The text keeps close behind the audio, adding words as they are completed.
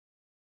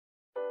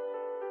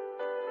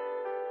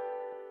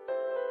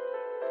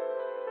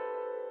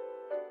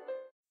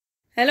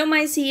Hello,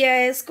 my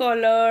CIS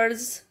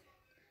scholars.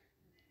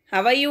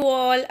 How are you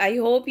all? I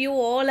hope you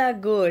all are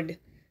good.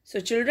 So,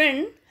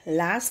 children,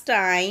 last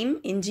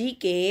time in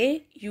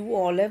GK, you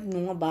all have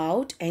known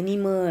about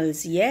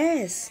animals.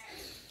 Yes,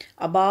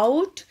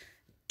 about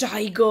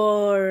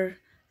tiger,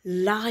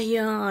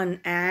 lion,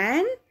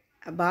 and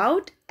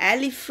about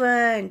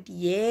elephant.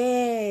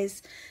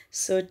 Yes.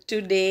 So,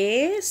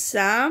 today,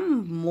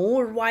 some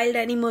more wild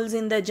animals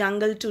in the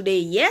jungle today.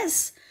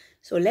 Yes.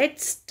 So,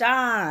 let's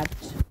start.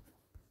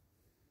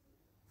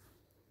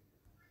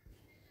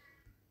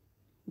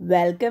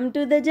 Welcome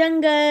to the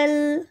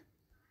jungle.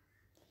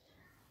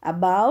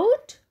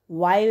 About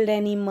wild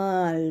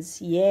animals.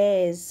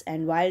 Yes,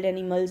 and wild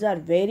animals are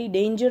very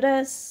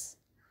dangerous.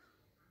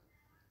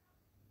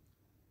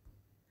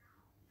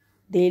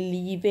 They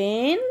live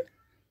in,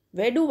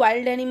 where do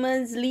wild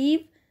animals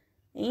live?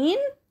 In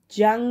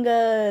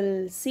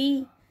jungle.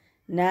 See.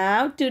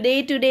 Now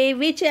today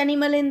which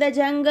animal in the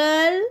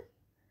jungle?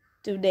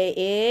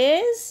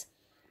 Today is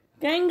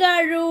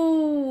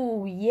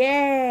kangaroo.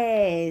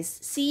 Yes.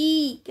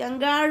 See,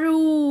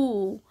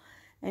 kangaroo.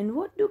 And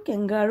what do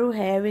kangaroo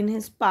have in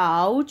his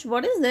pouch?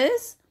 What is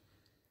this?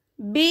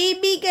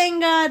 Baby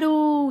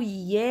kangaroo.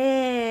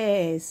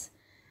 Yes.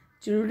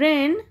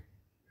 Children,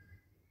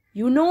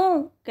 you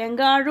know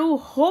kangaroo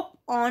hop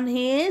on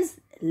his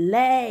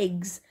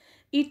legs.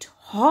 It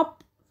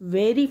hop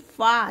very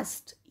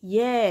fast.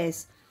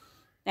 Yes.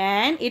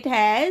 And it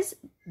has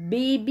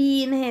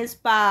baby in his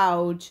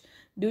pouch.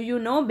 Do you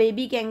know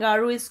baby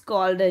kangaroo is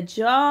called a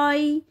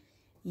joy?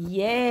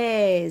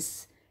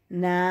 Yes.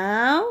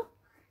 Now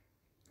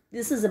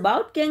this is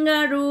about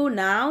kangaroo.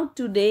 Now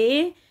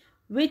today,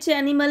 which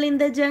animal in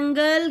the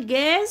jungle?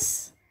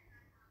 Guess?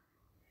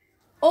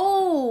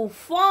 Oh,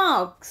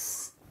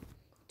 fox.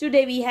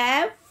 Today we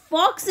have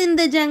fox in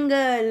the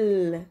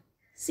jungle.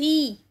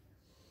 See.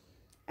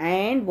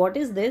 And what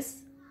is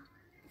this?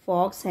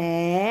 Fox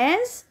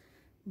has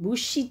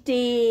bushy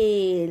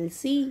tail.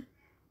 See.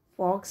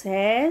 Fox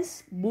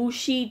has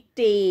bushy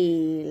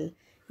tail.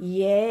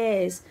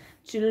 Yes.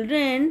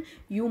 Children,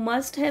 you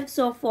must have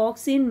saw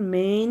fox in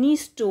many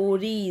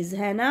stories,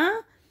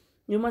 Hannah.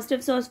 You must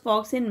have saw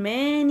fox in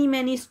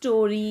many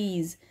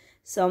stories.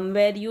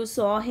 Somewhere you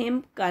saw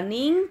him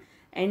cunning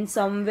and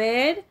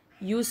somewhere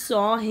you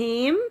saw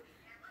him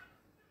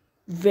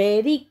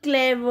very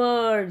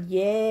clever.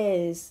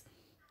 Yes.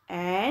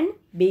 And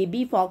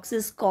baby fox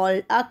is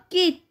called a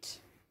kit.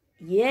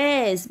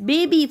 Yes,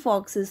 baby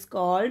fox is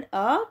called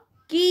a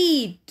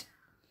kit.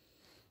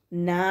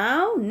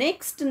 Now,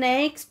 next,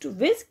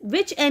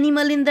 which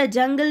animal in the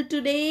jungle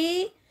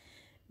today?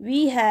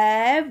 We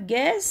have,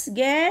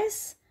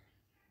 guess.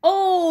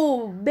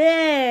 Oh,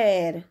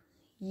 bear.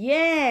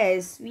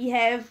 Yes, we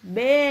have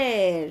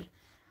bear.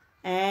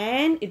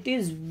 And it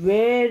is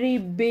very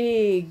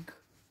big.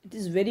 It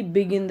is very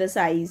big in the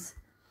size.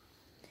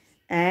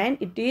 And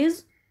it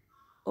is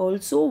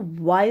also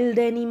wild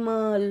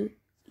animal.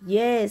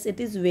 Yes,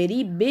 it is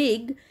very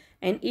big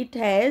and it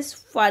has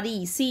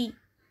furry. See,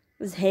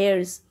 his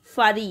hairs,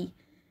 furry.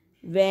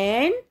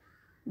 When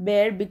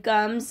bear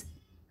becomes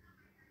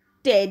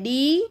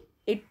teddy,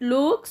 it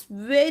looks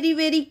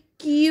very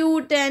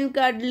cute and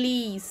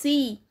cuddly.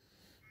 See,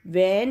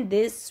 when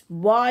this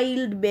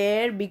wild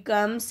bear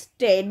becomes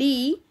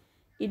teddy,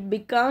 it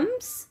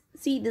becomes,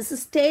 see, this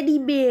is teddy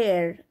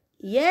bear.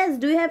 Yes,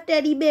 do you have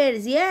teddy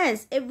bears?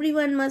 Yes,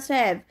 everyone must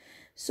have.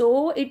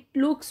 So it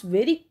looks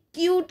very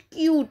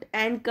cute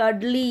and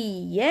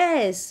cuddly.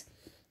 Yes.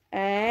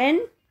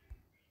 And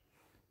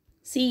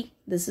see,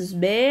 this is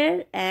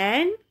bear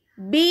and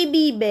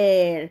baby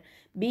bear.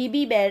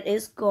 Baby bear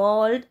is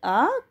called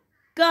a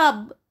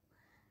cub.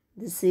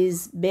 This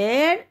is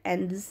bear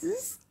and this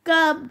is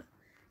cub.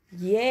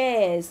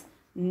 Yes.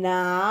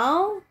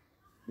 Now,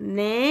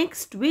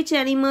 next, which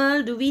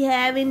animal do we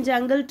have in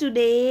jungle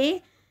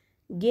today?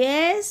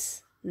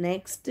 Guess.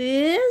 Next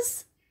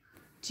is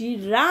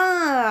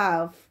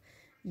giraffe.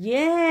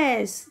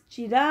 Yes,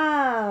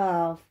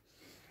 giraffe.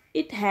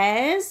 It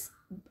has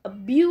a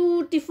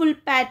beautiful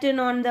pattern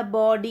on the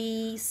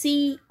body.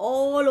 See,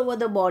 all over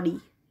the body.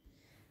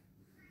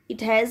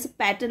 It has a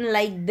pattern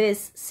like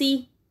this.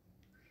 See,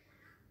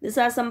 these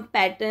are some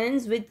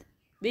patterns with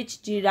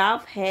which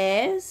giraffe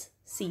has.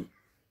 See,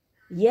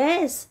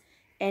 yes,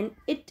 and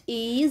it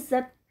is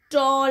the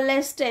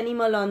tallest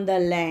animal on the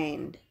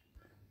land.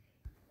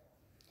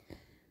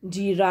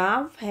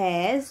 Giraffe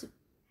has,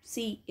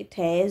 see, it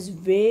has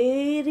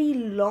very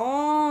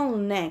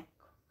long neck.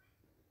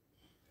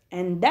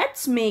 And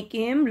that's make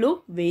him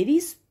look very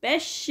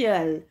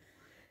special.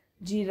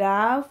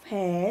 Giraffe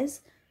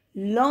has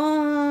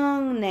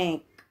long neck.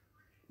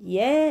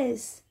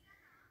 Yes.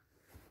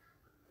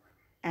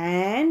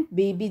 And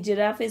baby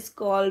giraffe is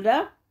called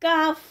a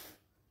calf.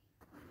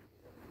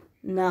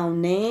 Now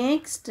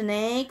next,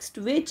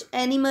 which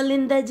animal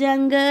in the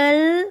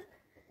jungle?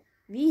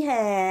 We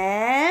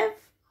have,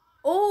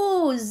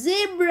 oh,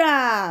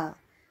 zebra.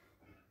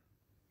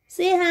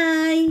 Say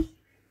hi.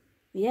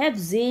 We have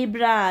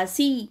zebra.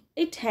 See,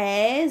 it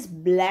has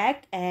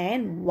black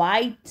and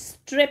white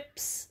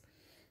strips.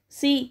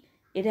 See,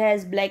 It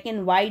has black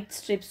and white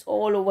strips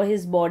all over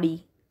his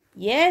body.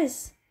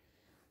 Yes.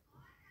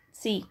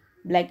 See,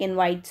 black and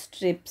white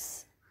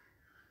strips.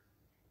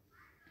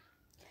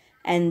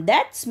 And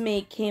that's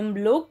make him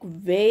look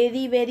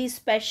very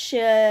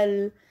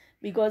special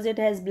because it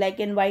has black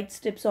and white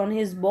strips on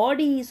his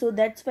body. So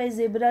that's why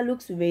zebra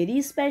looks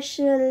very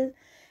special.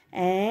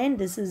 And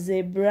this is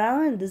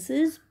zebra and this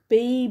is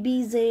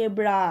baby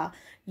zebra.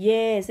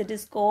 Yes, it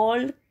is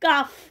called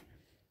calf.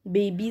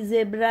 Baby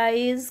zebra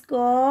is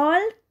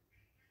called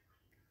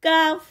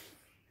calf.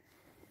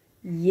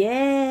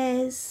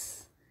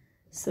 Yes.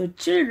 So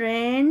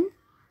children,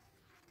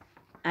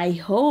 I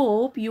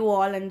hope you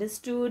all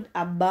understood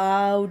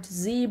about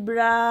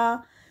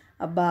zebra,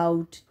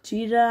 about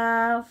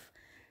giraffe,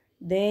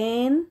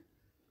 then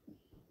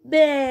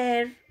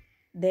bear,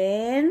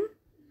 then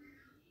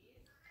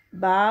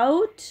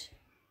about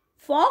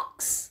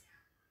fox,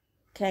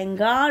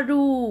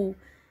 kangaroo.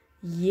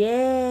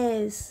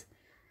 Yes.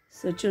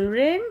 So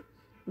children,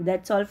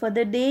 that's all for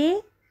the day.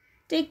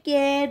 Take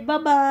care.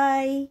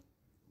 Bye-bye.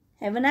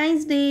 Have a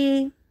nice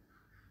day.